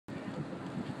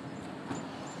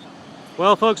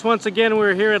Well, folks, once again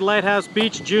we're here at Lighthouse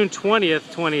Beach, June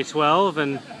 20th, 2012,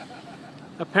 and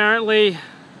apparently,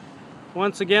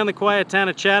 once again, the quiet town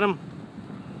of Chatham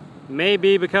may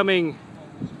be becoming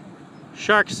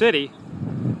Shark City.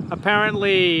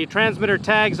 Apparently, transmitter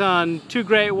tags on two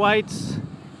great whites.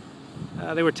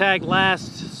 They were tagged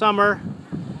last summer,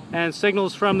 and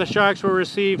signals from the sharks were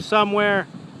received somewhere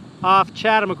off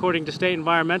Chatham, according to state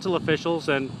environmental officials.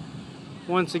 And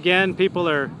once again, people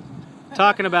are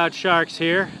talking about sharks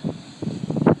here.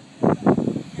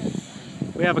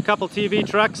 We have a couple TV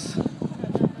trucks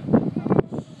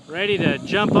ready to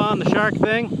jump on the shark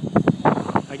thing.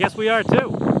 I guess we are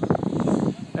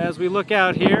too. As we look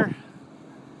out here,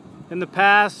 in the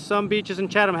past, some beaches in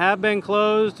Chatham have been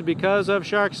closed because of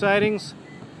shark sightings.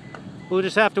 We'll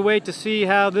just have to wait to see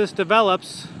how this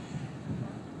develops.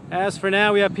 As for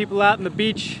now, we have people out on the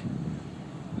beach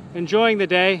enjoying the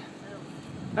day.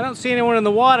 I don't see anyone in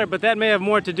the water, but that may have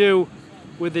more to do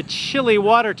with the chilly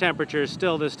water temperatures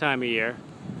still this time of year.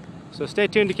 So stay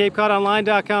tuned to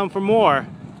CapeCodOnline.com for more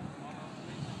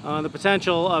on the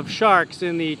potential of sharks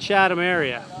in the Chatham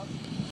area.